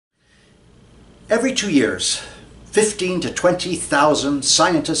Every 2 years, 15 to 20,000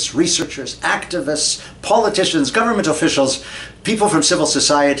 scientists, researchers, activists, politicians, government officials, people from civil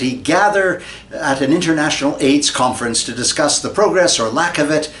society gather at an international AIDS conference to discuss the progress or lack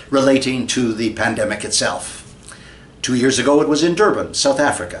of it relating to the pandemic itself. 2 years ago it was in Durban, South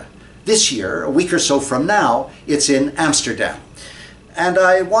Africa. This year, a week or so from now, it's in Amsterdam. And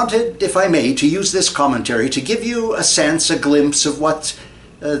I wanted, if I may, to use this commentary to give you a sense, a glimpse of what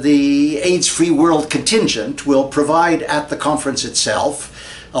the AIDS-free world contingent will provide at the conference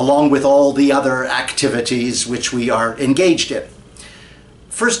itself, along with all the other activities which we are engaged in.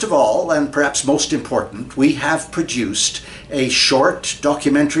 First of all, and perhaps most important, we have produced a short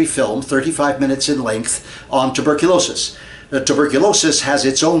documentary film, 35 minutes in length, on tuberculosis. Tuberculosis has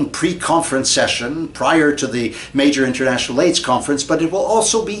its own pre-conference session prior to the major international AIDS conference, but it will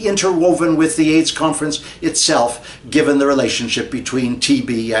also be interwoven with the AIDS conference itself, given the relationship between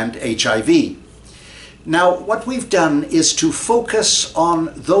TB and HIV. Now, what we've done is to focus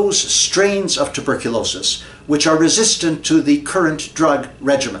on those strains of tuberculosis which are resistant to the current drug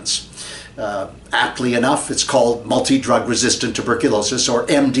regimens. Aptly enough, it's called multidrug-resistant tuberculosis, or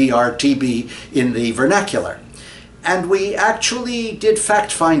MDR-TB in the vernacular. And we actually did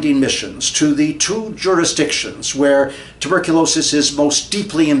fact-finding missions to the two jurisdictions where tuberculosis is most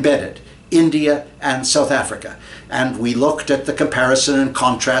deeply embedded, India and South Africa. And we looked at the comparison and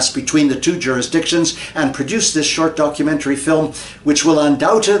contrast between the two jurisdictions and produced this short documentary film, which will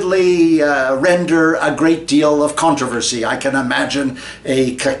undoubtedly render a great deal of controversy. I can imagine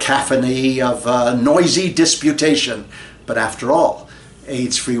a cacophony of noisy disputation. But after all,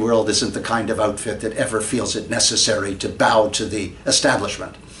 AIDS-free world isn't the kind of outfit that ever feels it necessary to bow to the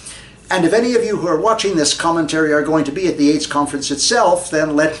establishment. And if any of you who are watching this commentary are going to be at the AIDS conference itself,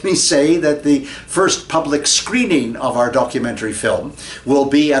 then let me say that the first public screening of our documentary film will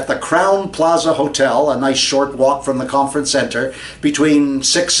be at the Crown Plaza Hotel, a nice short walk from the conference center, between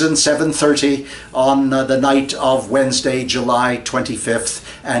 6 and 7:30 on the night of Wednesday, July 25th,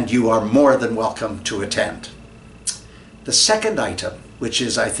 and you are more than welcome to attend. The second item, which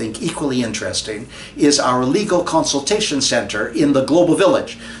is, I think, equally interesting, is our legal consultation center in the Global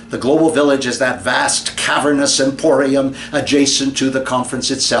Village. The Global Village is that vast, cavernous emporium adjacent to the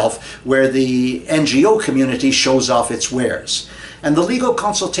conference itself, where the NGO community shows off its wares. And the legal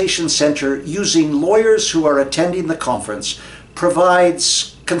consultation center, using lawyers who are attending the conference,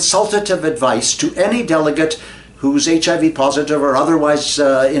 provides consultative advice to any delegate who's HIV positive or otherwise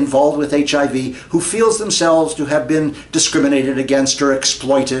involved with HIV, who feels themselves to have been discriminated against or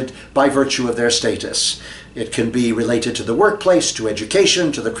exploited by virtue of their status. It can be related to the workplace, to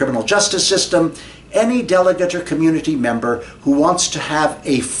education, to the criminal justice system. Any delegate or community member who wants to have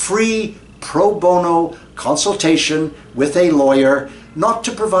a free pro bono consultation with a lawyer, not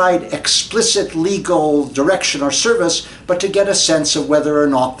to provide explicit legal direction or service, but to get a sense of whether or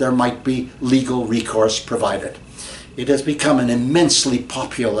not there might be legal recourse provided. It has become an immensely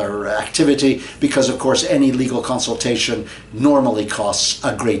popular activity because, of course, any legal consultation normally costs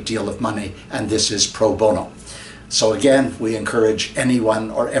a great deal of money, and this is pro bono. So again, we encourage anyone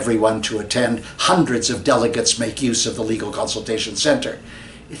or everyone to attend. Hundreds of delegates make use of the Legal Consultation Center.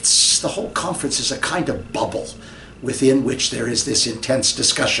 The whole conference is a kind of bubble within which there is this intense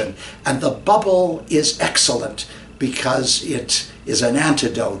discussion, and the bubble is excellent because it is an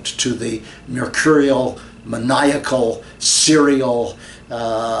antidote to the mercurial, maniacal, serial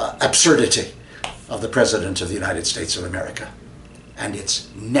absurdity of the President of the United States of America. And it's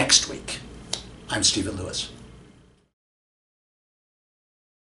next week. I'm Stephen Lewis.